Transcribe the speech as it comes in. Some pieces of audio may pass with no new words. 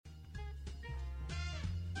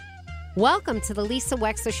Welcome to the Lisa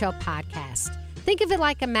Wexler Show podcast. Think of it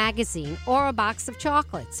like a magazine or a box of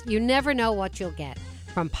chocolates. You never know what you'll get.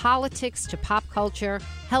 From politics to pop culture,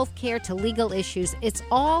 healthcare to legal issues, it's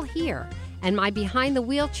all here. And my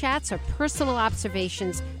behind-the-wheel chats are personal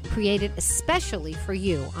observations created especially for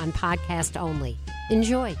you on podcast only.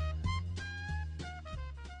 Enjoy.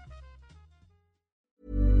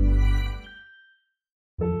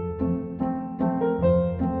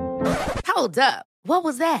 Hold up. What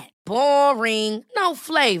was that? Boring. No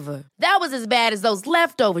flavor. That was as bad as those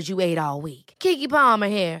leftovers you ate all week. Keke Palmer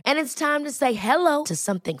here. And it's time to say hello to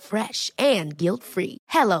something fresh and guilt-free.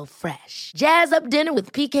 Hello Fresh. Jazz up dinner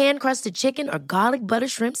with pecan-crusted chicken or garlic butter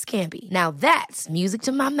shrimp scampi. Now that's music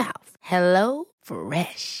to my mouth. Hello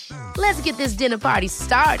Fresh. Let's get this dinner party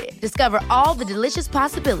started. Discover all the delicious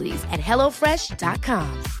possibilities at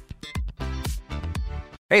hellofresh.com.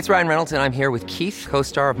 Hey, it's Ryan Reynolds, and I'm here with Keith,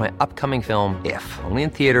 co-star of my upcoming film, If, only in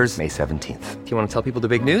theaters May 17th. Do you want to tell people the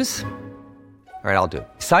big news? All right, I'll do it.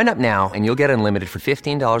 Sign up now and you'll get unlimited for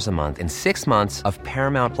 $15 a month and 6 months of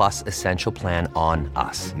Paramount Plus Essential Plan on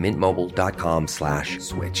us.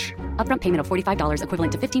 MintMobile.com/switch. Upfront payment of $45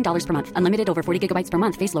 equivalent to $15 per month. Unlimited over 40 gigabytes per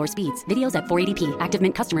month. Face lower speeds. Videos at 480p. Active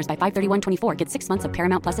Mint customers by 531.24 get 6 months of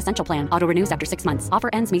Paramount Plus Essential Plan. Auto renews after 6 months. Offer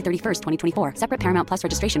ends May 31st, 2024. Separate Paramount Plus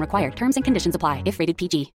registration required. Terms and conditions apply if rated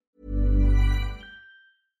PG.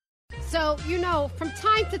 So, from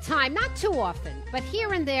time to time, not too often, but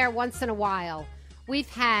here and there, once in a while, we've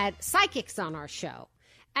had psychics on our show.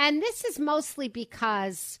 And this is mostly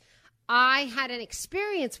because I had an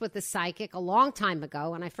experience with a psychic a long time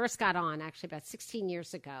ago, when I first got on, actually about 16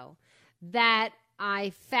 years ago, that I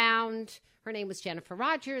found, her name was Jennifer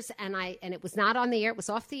Rogers, and it was not on the air, it was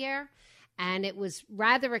off the air, and it was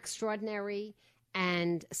rather extraordinary,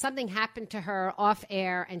 and something happened to her off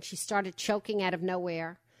air, and she started choking out of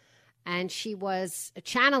nowhere. And she was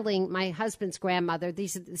channeling my husband's grandmother.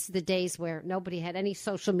 This is the days where nobody had any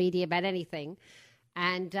social media about anything.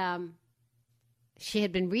 And she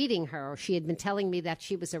had been reading her, or she had been telling me that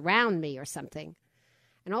she was around me or something.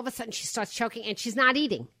 And all of a sudden she starts choking, and she's not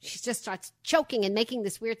eating. She just starts choking and making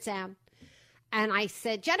this weird sound. And I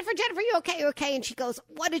said, Jennifer, you okay? You okay? And she goes,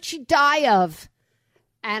 what did she die of?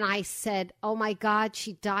 And I said, oh, my God,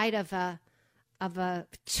 she died of a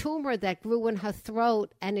tumor that grew in her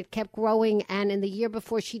throat, and it kept growing. And in the year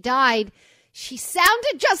before she died, she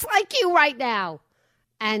sounded just like you right now.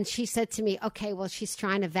 And she said to me, okay, well, she's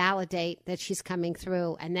trying to validate that she's coming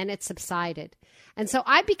through. And then it subsided. And so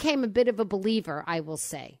I became a bit of a believer, I will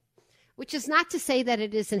say, which is not to say that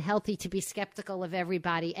it isn't healthy to be skeptical of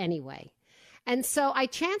everybody anyway. And so I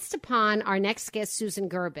chanced upon our next guest, Susan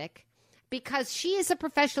Gerbic, because she is a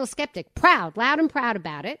professional skeptic, loud and proud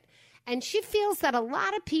about it. And she feels that a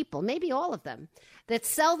lot of people, maybe all of them, that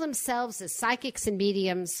sell themselves as psychics and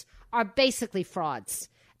mediums are basically frauds.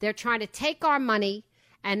 They're trying to take our money,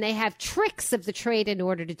 and they have tricks of the trade in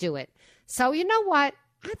order to do it. So you know what?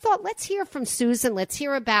 I thought, let's hear from Susan. Let's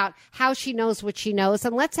hear about how she knows what she knows,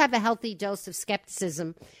 and let's have a healthy dose of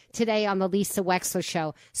skepticism today on the Lisa Wexler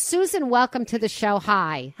Show. Susan, welcome to the show.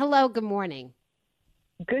 Hi. Hello. Good morning.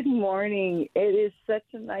 Good morning. It is such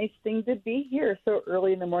a nice thing to be here so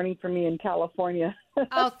early in the morning for me in California.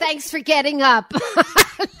 Oh, thanks for getting up.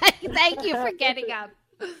 Thank you for getting up.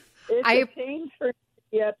 It's a change for me to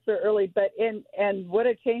be up so early, but and what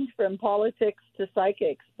a change from politics to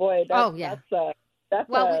psychics. Boy, that'll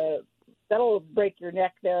break your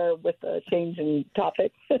neck there with a change in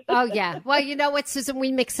topic. Oh, yeah. Well, you know what, Susan?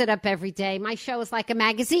 We mix it up every day. My show is like a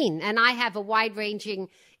magazine, and I have a wide-ranging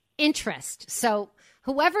interest. So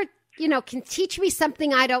whoever, can teach me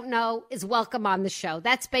something I don't know is welcome on the show.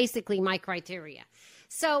 That's basically my criteria.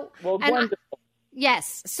 So, wonderful.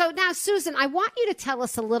 Yes. So now, Susan, I want you to tell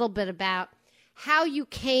us a little bit about how you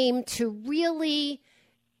came to really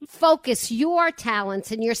focus your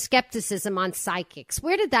talents and your skepticism on psychics.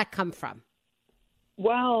 Where did that come from?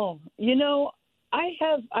 Wow.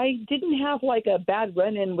 I didn't have like a bad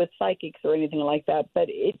run-in with psychics or anything like that, but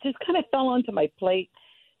it just kind of fell onto my plate.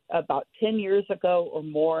 About 10 years ago or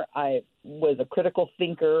more, I was a critical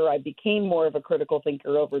thinker. I became more of a critical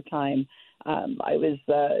thinker over time. I was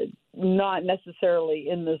not necessarily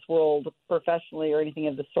in this world professionally or anything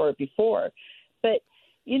of the sort before. But,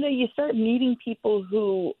 you start meeting people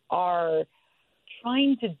who are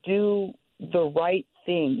trying to do the right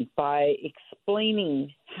thing by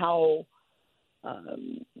explaining how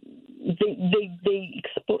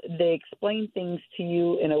they explain things to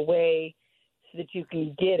you in a way so that you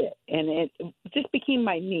can get it. And it just became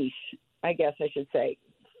my niche, I guess I should say.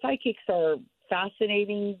 Psychics are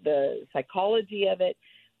fascinating, the psychology of it,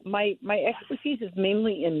 my expertise is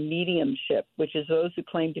mainly in mediumship, which is those who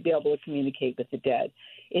claim to be able to communicate with the dead.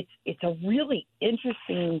 It's a really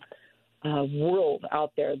interesting world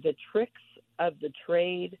out there. The tricks of the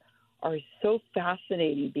trade are so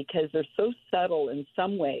fascinating because they're so subtle in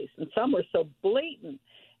some ways, and some are so blatant,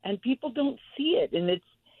 and people don't see it. And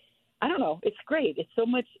I don't know, it's great. It's so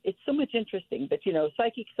much interesting. But,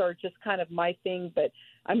 psychics are just kind of my thing, but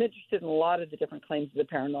I'm interested in a lot of the different claims of the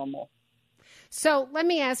paranormal. So let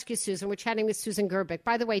me ask you, Susan, we're chatting with Susan Gerbic.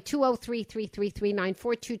 By the way,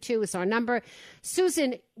 203-333-9422 is our number.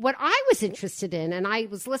 Susan, what I was interested in, and I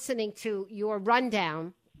was listening to your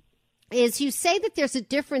rundown, is you say that there's a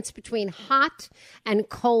difference between hot and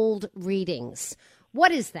cold readings.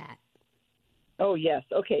 What is that? Oh, yes.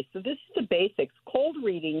 Okay, so this is the basics. Cold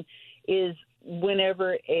reading is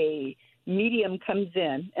whenever a medium comes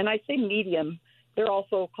in, and I say medium, they're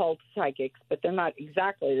also called psychics, but they're not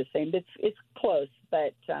exactly the same. It's close,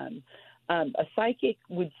 but a psychic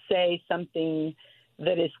would say something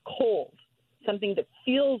that is cold, something that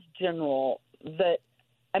feels general, it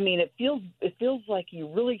feels like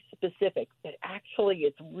you're really specific, but actually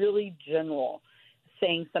it's really general,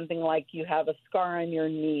 saying something like you have a scar on your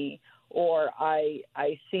knee, or I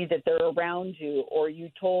see that they're around you, or you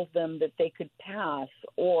told them that they could pass,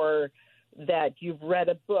 or that you've read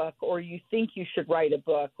a book, or you think you should write a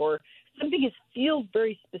book, or something feels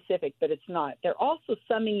very specific, but it's not. They're also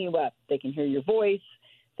summing you up. They can hear your voice.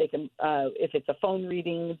 They can, if it's a phone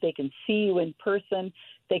reading, they can see you in person.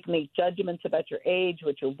 They can make judgments about your age,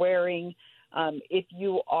 what you're wearing. If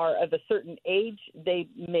you are of a certain age, they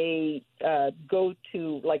may go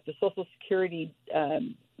to like the Social Security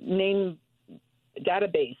name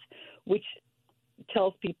database, which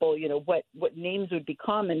tells people, what names would be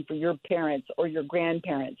common for your parents or your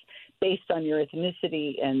grandparents based on your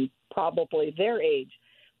ethnicity and probably their age.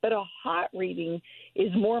 But a hot reading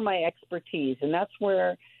is more my expertise, and that's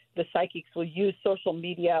where the psychics will use social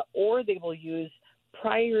media, or they will use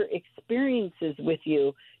prior experiences with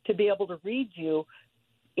you to be able to read you,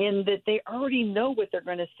 in that they already know what they're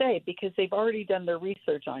going to say because they've already done their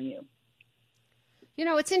research on you.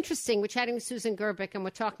 It's interesting. We're chatting with Susan Gerbic, and we're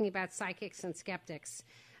talking about psychics and skeptics.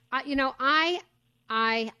 I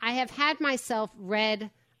have had myself read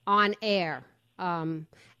on air,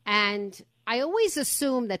 and I always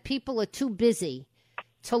assume that people are too busy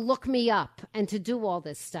to look me up and to do all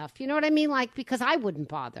this stuff. You know what I mean? Like, because I wouldn't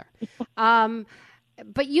bother.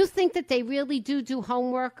 But you think that they really do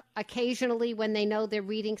homework occasionally when they know they're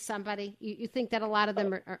reading somebody? You think that a lot of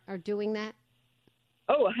them are doing that?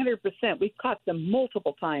 Oh, 100%. We've caught them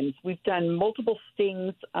multiple times. We've done multiple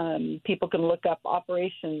stings. People can look up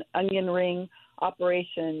Operation Onion Ring,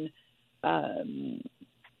 Operation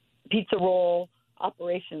Pizza Roll,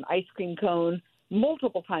 Operation Ice Cream Cone.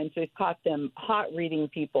 Multiple times we've caught them hot reading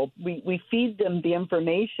people. We feed them the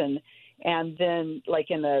information, and then like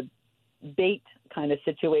in a bait kind of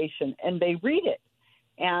situation, and they read it.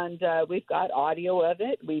 And we've got audio of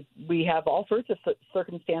it. We have all sorts of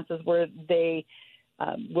circumstances where they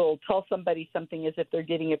will tell somebody something as if they're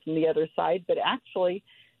getting it from the other side, but actually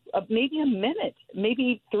maybe a minute,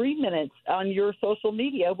 maybe 3 minutes on your social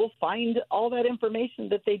media will find all that information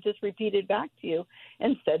that they just repeated back to you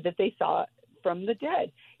and said that they saw from the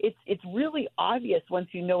dead. It's really obvious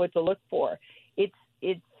once you know what to look for. They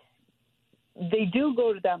do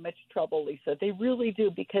go to that much trouble, Lisa. They really do,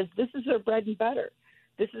 because this is their bread and butter.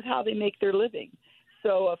 This is how they make their living.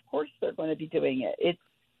 So of course they're going to be doing it.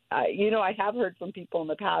 I have heard from people in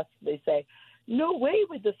the past, they say, no way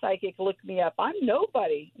would the psychic look me up. I'm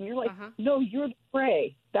nobody. And you're like, no, you're the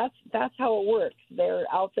prey. That's how it works. They're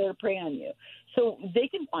out there to prey on you. So they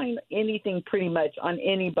can find anything pretty much on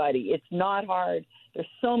anybody. It's not hard. There's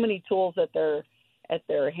so many tools at their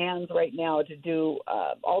hands right now to do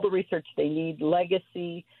all the research they need,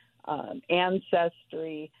 legacy,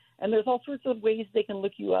 ancestry, and there's all sorts of ways they can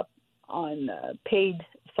look you up on paid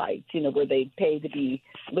sites, where they pay to be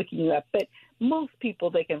looking you up. But most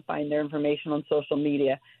people, they can find their information on social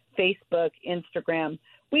media, Facebook, Instagram.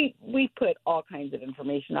 We put all kinds of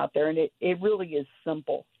information out there, and it really is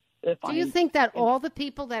simple to find. Do you think that all the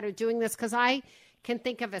people that are doing this, because I can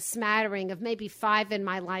think of a smattering of maybe 5 in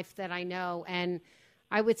my life that I know, and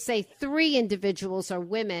I would say 3 individuals are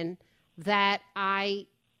women that I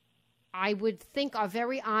would think are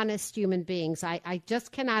very honest human beings. I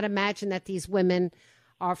just cannot imagine that these women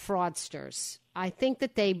are fraudsters. I think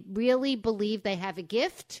that they really believe they have a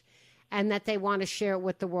gift and that they want to share it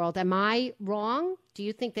with the world. Am I wrong? Do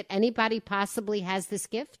you think that anybody possibly has this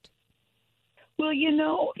gift? Well,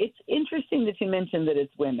 it's interesting that you mentioned that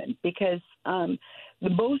it's women, because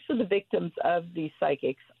most of the victims of these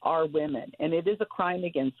psychics are women, and it is a crime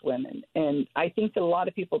against women. And I think that a lot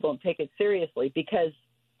of people don't take it seriously because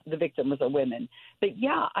the victims are women. But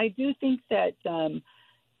yeah, I do think that,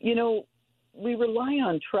 we rely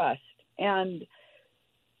on trust, and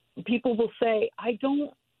people will say, I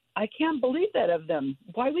can't believe that of them.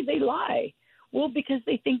 Why would they lie? Well, because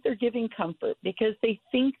they think they're giving comfort, because they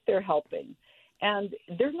think they're helping. And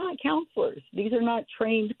they're not counselors. These are not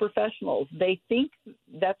trained professionals. They think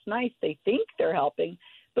that's nice. They think they're helping.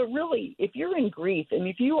 But really, if you're in grief and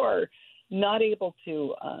if you are not able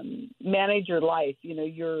to manage your life,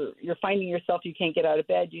 you're finding yourself, you can't get out of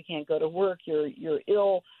bed, you can't go to work, you're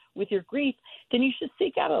ill with your grief, then you should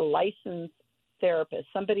seek out a licensed therapist,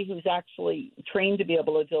 somebody who's actually trained to be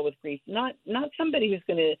able to deal with grief, not somebody who's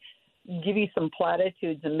going to give you some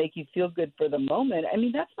platitudes and make you feel good for the moment. I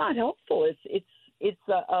mean, that's not helpful. It's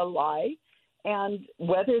a lie. And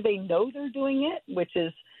whether they know they're doing it, which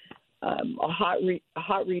is a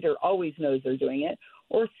hot reader always knows they're doing it,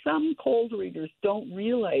 or some cold readers don't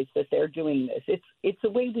realize that they're doing this. It's the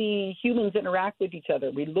way we humans interact with each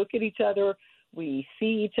other. We look at each other, we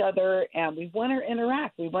see each other, and we want to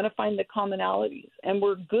interact. We want to find the commonalities. And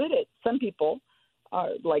we're good at, some people,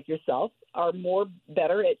 like yourself, are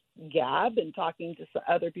better at gab and talking to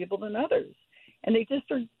other people than others. And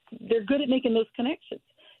they're good at making those connections.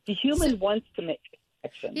 The human wants to make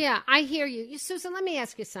connections. Yeah, I hear you. Susan, let me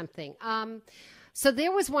ask you something. So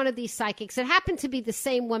there was one of these psychics. It happened to be the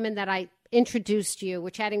same woman that I introduced you,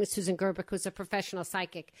 which chatting with Susan Gerbic, who's a professional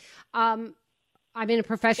psychic. I mean, a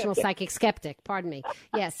professional psychic, skeptic, pardon me.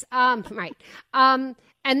 Yes, right.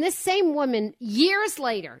 And this same woman, years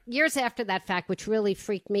after that fact, which really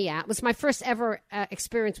freaked me out, was my first ever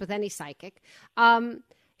experience with any psychic.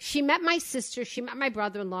 She met my sister. She met my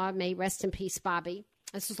brother-in-law, may rest in peace, Bobby.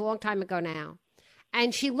 This was a long time ago now.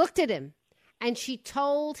 And she looked at him, and she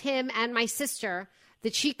told him and my sister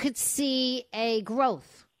that she could see a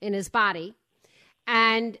growth in his body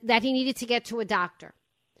and that he needed to get to a doctor.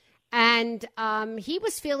 And he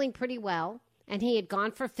was feeling pretty well, and he had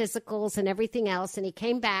gone for physicals and everything else, and he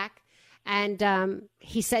came back, and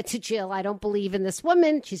he said to Jill, I don't believe in this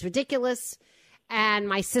woman. She's ridiculous. And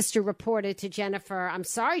my sister reported to Jennifer, I'm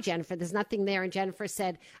sorry, Jennifer, there's nothing there. And Jennifer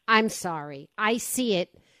said, I'm sorry. I see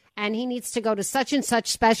it, and he needs to go to such and such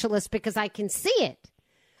specialist because I can see it.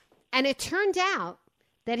 And it turned out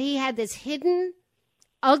that he had this hidden,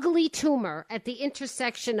 ugly tumor at the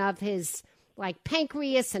intersection of his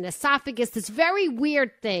pancreas and esophagus, this very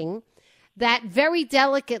weird thing that very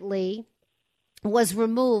delicately was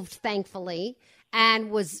removed, thankfully,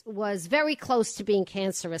 and was very close to being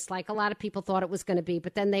cancerous, like a lot of people thought it was going to be,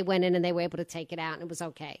 but then they went in and they were able to take it out and it was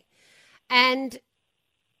okay. And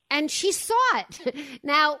she saw it.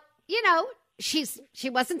 Now, she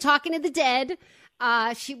wasn't talking to the dead.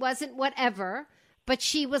 She wasn't whatever, but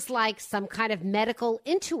she was like some kind of medical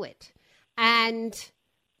intuit. And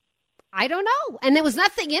I don't know. And there was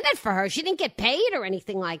nothing in it for her. She didn't get paid or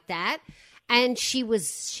anything like that. And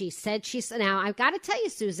now I've got to tell you,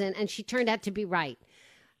 Susan, and she turned out to be right.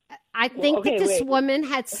 I think that this woman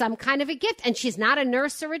had some kind of a gift, and she's not a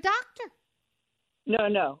nurse or a doctor.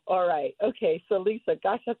 No. All right. Okay. So Lisa,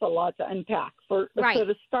 gosh, that's a lot to unpack. Right. So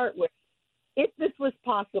to start with, if this was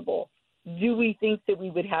possible, do we think that we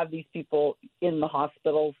would have these people in the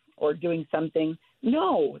hospitals or doing something?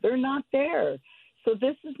 No, they're not there. So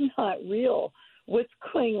this is not real. What's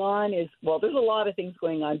going on is, there's a lot of things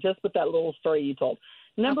going on just with that little story you told.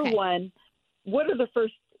 Number one, what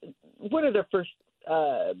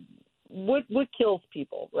kills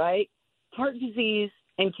people, right? Heart disease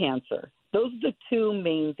and cancer. Those are the two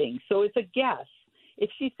main things. So it's a guess. If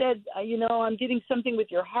she said, I'm getting something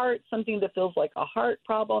with your heart, something that feels like a heart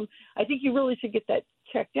problem, I think you really should get that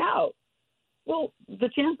checked out. Well, the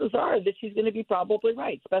chances are that she's going to be probably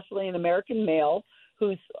right, especially an American male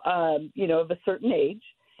who's, of a certain age.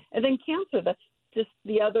 And then cancer, that's just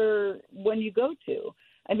the other one you go to.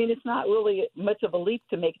 I mean, it's not really much of a leap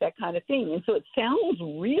to make that kind of thing. And so it sounds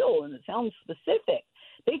real and it sounds specific.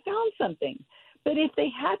 They found something. But if they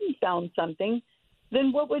hadn't found something,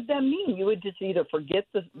 then what would that mean? You would just either forget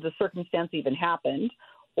the circumstance even happened,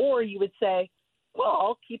 or you would say, well,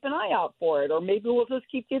 I'll keep an eye out for it, or maybe we'll just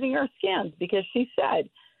keep getting our scans because she said.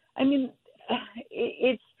 I mean,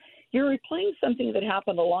 you're replaying something that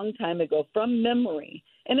happened a long time ago from memory.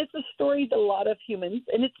 And it's a story that a lot of humans,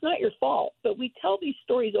 and it's not your fault, but we tell these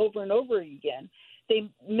stories over and over again.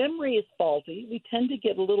 Memory is faulty. We tend to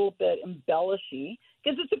get a little bit embellishy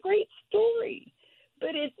because it's a great story.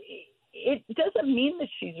 But it doesn't mean that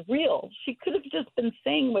she's real. She could have just been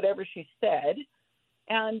saying whatever she said,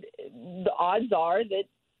 and the odds are that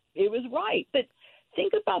it was right. But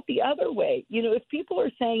think about the other way. If people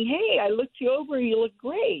are saying, hey, I looked you over, you look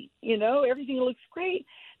great, everything looks great,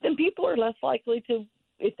 then people are less likely to,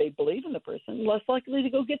 if they believe in the person, less likely to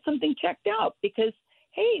go get something checked out because,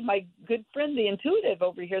 hey, my good friend, the intuitive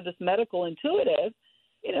over here, this medical intuitive,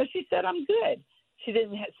 she said I'm good. She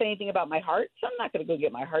didn't say anything about my heart, so I'm not going to go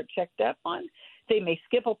get my heart checked up on. They may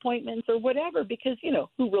skip appointments or whatever because,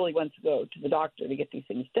 who really wants to go to the doctor to get these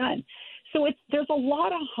things done? So there's a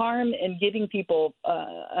lot of harm in giving people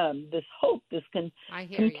this hope, this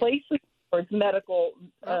complacency towards medical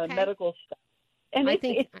stuff. And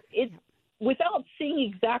it's without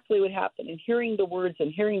seeing exactly what happened and hearing the words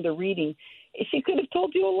and hearing the reading, she could have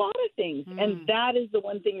told you a lot of things. And that is the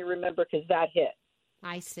one thing you remember because that hit.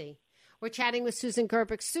 I see. We're chatting with Susan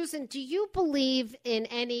Gerbic. Susan, do you believe in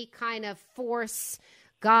any kind of force,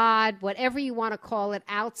 God, whatever you want to call it,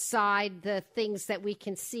 outside the things that we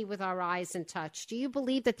can see with our eyes and touch? Do you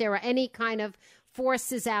believe that there are any kind of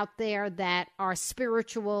forces out there that are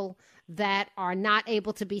spiritual, that are not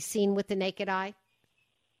able to be seen with the naked eye?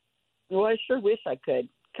 Well, I sure wish I could.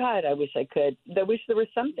 God, I wish I could. I wish there was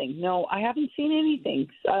something. No, I haven't seen anything.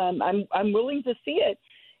 I'm willing to see it.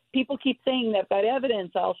 People keep saying they've got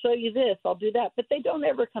evidence. I'll show you this. I'll do that. But they don't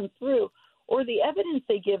ever come through. Or the evidence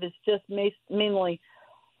they give is just mainly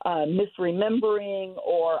misremembering,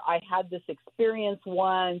 or I had this experience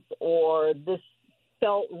once, or this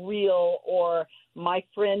felt real, or my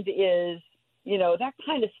friend is, that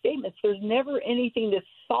kind of statements. There's never anything that's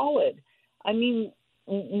solid. I mean,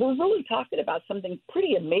 we're really talking about something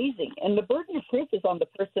pretty amazing. And the burden of proof is on the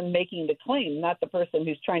person making the claim, not the person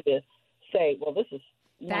who's trying to say, well, this is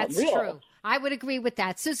That's real. true. I would agree with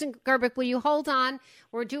that. Susan Gerbic, will you hold on?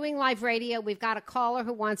 We're doing live radio. We've got a caller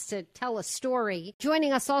who wants to tell a story.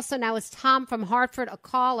 Joining us also now is Tom from Hartford, a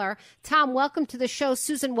caller. Tom, welcome to the show.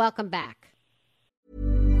 Susan, welcome back.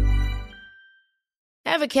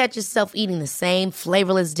 Ever catch yourself eating the same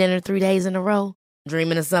flavorless dinner 3 days in a row?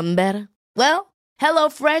 Dreaming of something better? Well,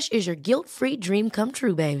 HelloFresh is your guilt-free dream come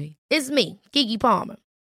true, baby. It's me, Keke Palmer.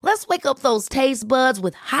 Let's wake up those taste buds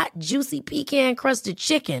with hot, juicy pecan-crusted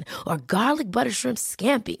chicken or garlic butter shrimp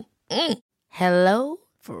scampi. Hello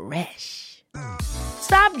Fresh.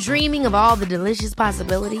 Stop dreaming of all the delicious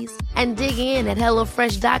possibilities and dig in at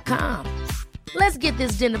HelloFresh.com. Let's get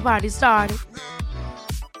this dinner party started.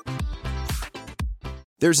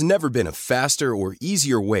 There's never been a faster or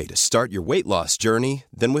easier way to start your weight loss journey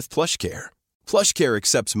than with PlushCare. PlushCare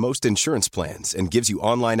accepts most insurance plans and gives you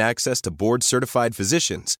online access to board-certified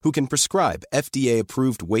physicians who can prescribe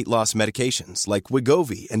FDA-approved weight loss medications like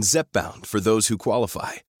Wegovy and Zepbound for those who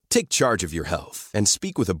qualify. Take charge of your health and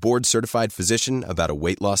speak with a board-certified physician about a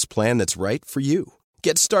weight loss plan that's right for you.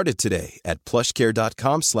 Get started today at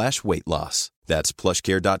plushcare.com/weight loss. That's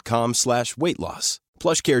plushcare.com/weight loss.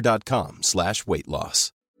 plushcare.com/weight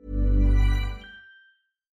loss.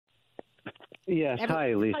 Yes.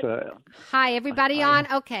 Hi, Lisa. Hi, everybody on?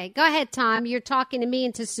 Okay. Go ahead, Tom. You're talking to me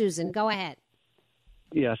and to Susan. Go ahead.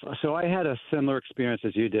 Yes. So I had a similar experience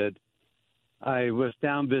as you did. I was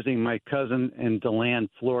down visiting my cousin in DeLand,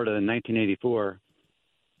 Florida in 1984.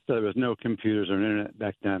 So there was no computers or internet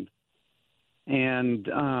back then. And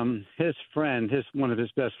his friend, one of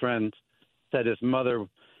his best friends, said his mother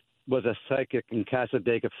was a psychic in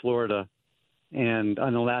Casadega, Florida. And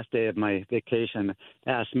on the last day of my vacation,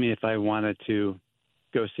 asked me if I wanted to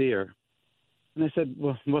go see her. And I said,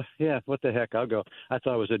 well, yeah, what the heck, I'll go. I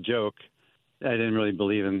thought it was a joke. I didn't really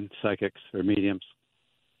believe in psychics or mediums.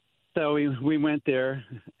 So we went there,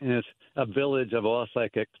 and it's a village of all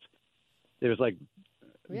psychics. There was like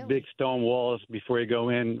big stone walls before you go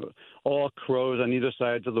in, all crows on either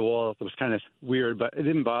sides of the wall. It was kind of weird, but it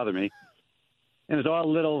didn't bother me. And it was all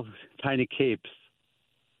little tiny capes.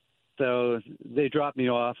 So they dropped me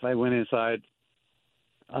off. I went inside.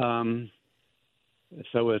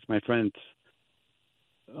 So was my friend's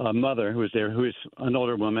mother, who was there, who is an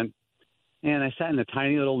older woman. And I sat in a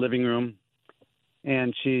tiny little living room,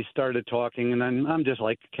 and she started talking. And I'm just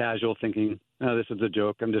like casual thinking, oh, this is a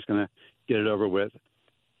joke. I'm just going to get it over with.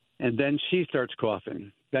 And then she starts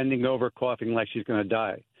coughing, bending over, coughing like she's going to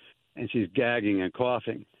die. And she's gagging and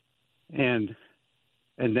coughing. And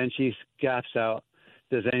then she gasps out,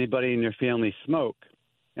 does anybody in your family smoke?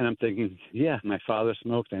 And I'm thinking, yeah, my father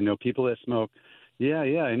smoked. I know people that smoke. Yeah,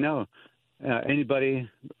 I know. Anybody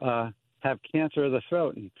have cancer of the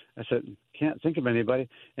throat? And I said, can't think of anybody.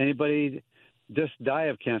 Anybody just die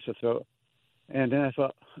of cancer throat? And then I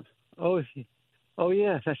thought, oh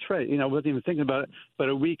yeah, that's right. I wasn't even thinking about it. But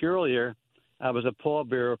a week earlier, I was a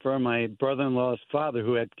pallbearer for my brother-in-law's father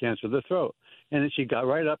who had cancer of the throat. And then she got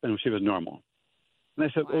right up and she was normal. And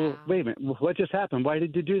I said, wow. Well, wait a minute, what just happened? Why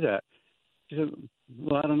did you do that? She said,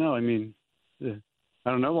 well, I don't know. I mean,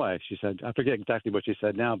 I don't know why, she said. I forget exactly what she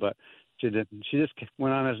said now, but she just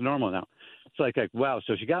went on as normal now. It's like wow,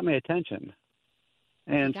 so she got my attention.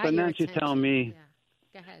 And so now she's telling me,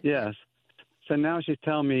 Go ahead. yes. So now she's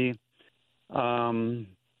telling me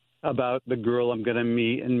about the girl I'm going to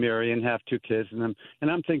meet and marry and have 2 kids. And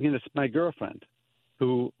I'm thinking it's my girlfriend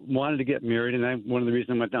who wanted to get married. And one of the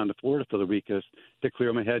reasons I went down to Florida for the week is to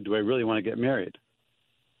clear my head. Do I really want to get married?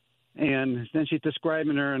 And then she's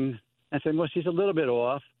describing her, and I said, well, she's a little bit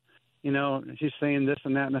off. You know, she's saying this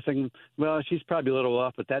and that. And I think, well, she's probably a little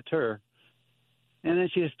off, but that's her. And then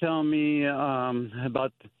she's telling me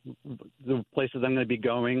about the places I'm going to be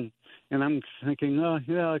going. And I'm thinking, oh,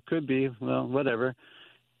 yeah, it could be. Well, whatever.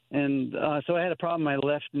 And so I had a problem with my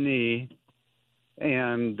left knee.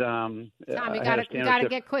 And Tom, you got to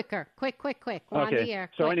get quicker. Quick. We're on the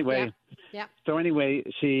air. So quick. anyway, yeah. So anyway,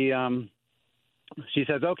 she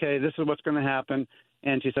says, okay, this is what's going to happen.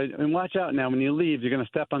 And she said, and watch out now. When you leave, you're going to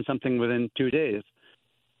step on something within 2 days.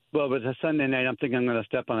 Well, it was a Sunday night. I'm thinking I'm going to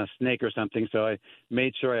step on a snake or something. So I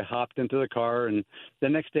made sure I hopped into the car. And the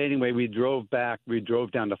next day, anyway, we drove back. We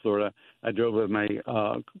drove down to Florida. I drove with my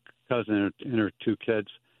cousin and her 2 kids.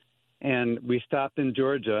 And we stopped in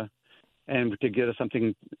Georgia and to get us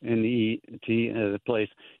something in the the place.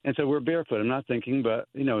 And so we're barefoot. I'm not thinking, but,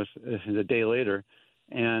 you know, it's a day later.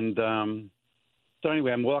 And so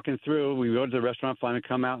anyway, I'm walking through. We go to the restaurant, finally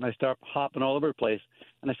come out, and I start hopping all over the place.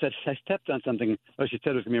 And I said, I stepped on something. Oh, she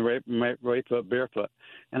said it was going to be my right foot barefoot.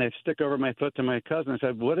 And I stick over my foot to my cousin. I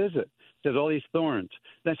said, what is it? She said, all these thorns.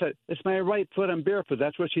 Then I said, it's my right foot. I'm barefoot.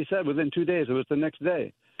 That's what she said within 2 days. It was the next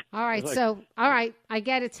day. All right. All right. I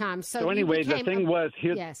get it, Tom. So anyway, the thing was,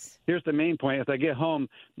 here's the main point. As I get home,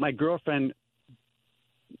 my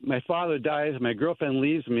father dies. My girlfriend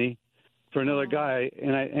leaves me for another guy,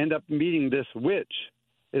 and I end up meeting this witch,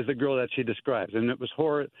 is the girl that she describes, and it was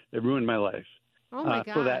horror. It ruined my life. Oh my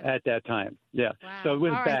God! For that at that time, yeah. Wow. So it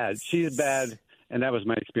was All bad. right. She's bad, and that was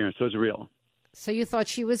my experience. So it was real. So you thought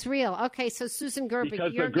she was real? Okay. So Susan Gerbic,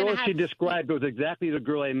 because the girl she described was exactly the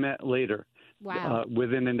girl I met later. Wow.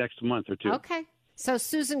 Within the next month or 2. Okay. So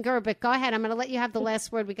Susan Gerbic, go ahead. I'm going to let you have the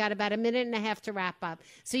last word. We got about a minute and a half to wrap up.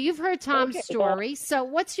 So you've heard Tom's story. So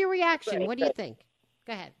what's your reaction? Right, what do you think?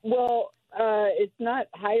 Go ahead. Well, it's not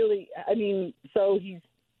highly. I mean, so he's.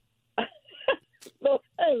 Well,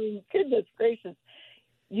 I mean, goodness gracious!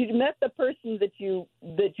 You met the person that you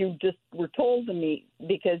just were told to meet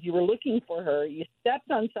because you were looking for her. You stepped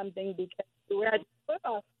on something because you had put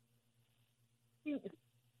off.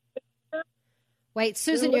 Wait,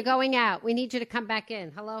 Susan, you're going out. We need you to come back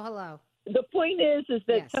in. Hello. The point is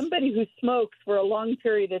that somebody who smokes for a long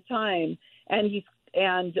period of time and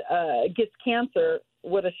gets cancer,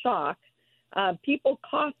 what a shock. People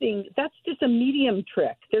coughing, that's just a medium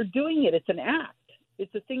trick. They're doing it. It's an act.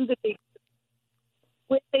 It's a thing that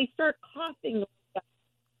when they start coughing.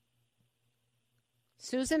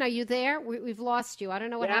 Susan, are you there? We've lost you. I don't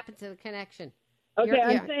know what happened to the connection. Okay,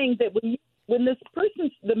 I'm saying that when this person,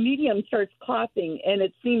 the medium, starts coughing and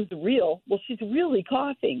it seems real, well, she's really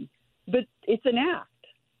coughing, but it's an act.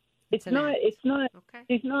 It's not. Okay.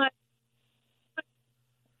 She's not.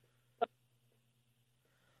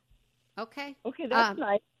 Okay. Okay, that's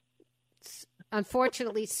nice.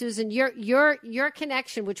 Unfortunately, Susan, your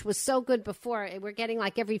connection, which was so good before, we're getting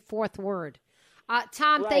like every fourth word.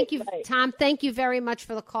 Tom, thank you. Right. Tom, thank you very much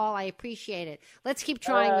for the call. I appreciate it. Let's keep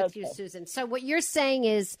trying with you, Susan. So what you're saying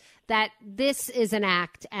is that this is an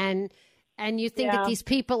act, and you think that these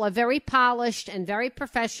people are very polished and very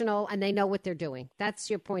professional, and they know what they're doing. That's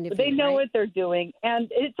your point of view. They know right? what they're doing, and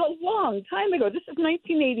it's a long time ago. This is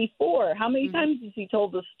 1984. How many times has he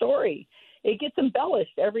told the story? It gets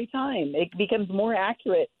embellished every time. It becomes more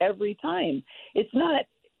accurate every time. It's not.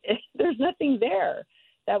 There's nothing there.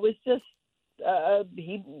 That was just.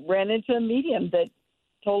 He ran into a medium that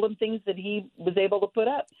told him things that he was able to put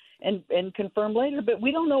up and confirm later. But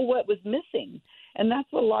we don't know what was missing. And that's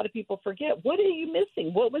what a lot of people forget. What are you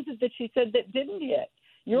missing? What was it that she said that didn't hit?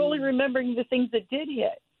 You're only remembering the things that did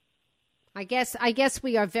hit. I guess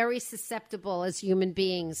we are very susceptible as human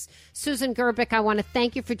beings. Susan Gerbic, I want to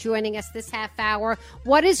thank you for joining us this half hour.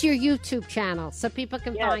 What is your YouTube channel so people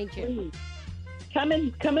can find you? Please. Come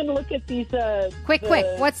and look at these. Quick.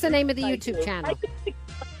 What's the name of the YouTube channel?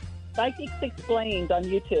 Psychics Explained on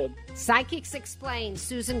YouTube. Psychics Explained,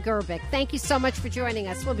 Susan Gerbic. Thank you so much for joining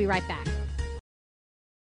us. We'll be right back.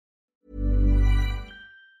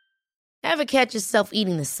 Ever catch yourself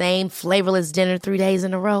eating the same flavorless dinner 3 days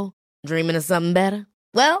in a row? Dreaming of something better?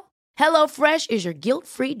 Well, HelloFresh is your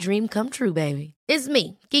guilt-free dream come true, baby. It's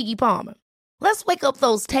me, Keke Palmer. Let's wake up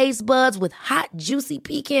those taste buds with hot, juicy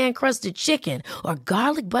pecan-crusted chicken or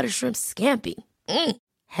garlic butter shrimp scampi.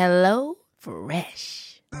 Hello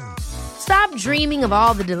Fresh. Stop dreaming of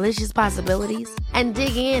all the delicious possibilities and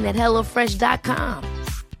dig in at HelloFresh.com.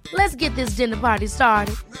 Let's get this dinner party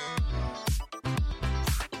started.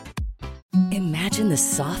 Imagine the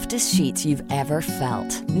softest sheets you've ever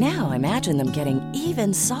felt. Now imagine them getting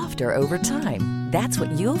even softer over time. That's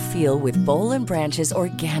what you'll feel with Boll & Branch's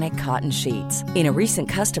organic cotton sheets. In a recent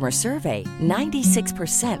customer survey,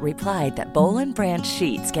 96% replied that Boll & Branch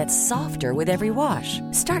sheets get softer with every wash.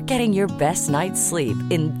 Start getting your best night's sleep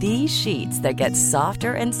in these sheets that get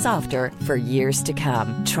softer and softer for years to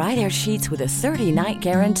come. Try their sheets with a 30-night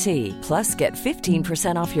guarantee. Plus, get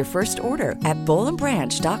 15% off your first order at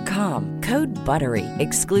bollandbranch.com. Code BUTTERY.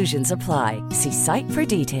 Exclusions apply. See site for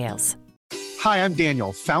details. Hi, I'm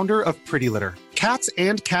Daniel, founder of Pretty Litter. Cats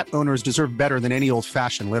and cat owners deserve better than any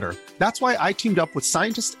old-fashioned litter. That's why I teamed up with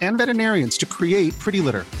scientists and veterinarians to create Pretty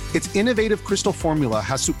Litter. Its innovative crystal formula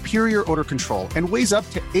has superior odor control and weighs up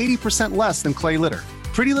to 80% less than clay litter.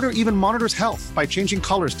 Pretty Litter even monitors health by changing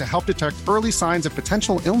colors to help detect early signs of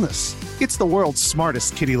potential illness. It's the world's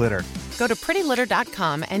smartest kitty litter. Go to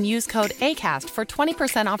prettylitter.com and use code ACAST for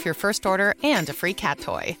 20% off your first order and a free cat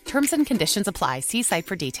toy. Terms and conditions apply. See site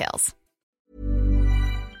for details.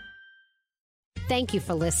 Thank you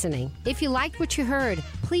for listening. If you liked what you heard,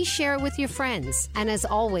 please share it with your friends. And as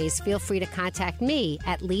always, feel free to contact me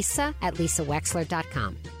at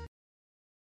lisa@lisawexler.com.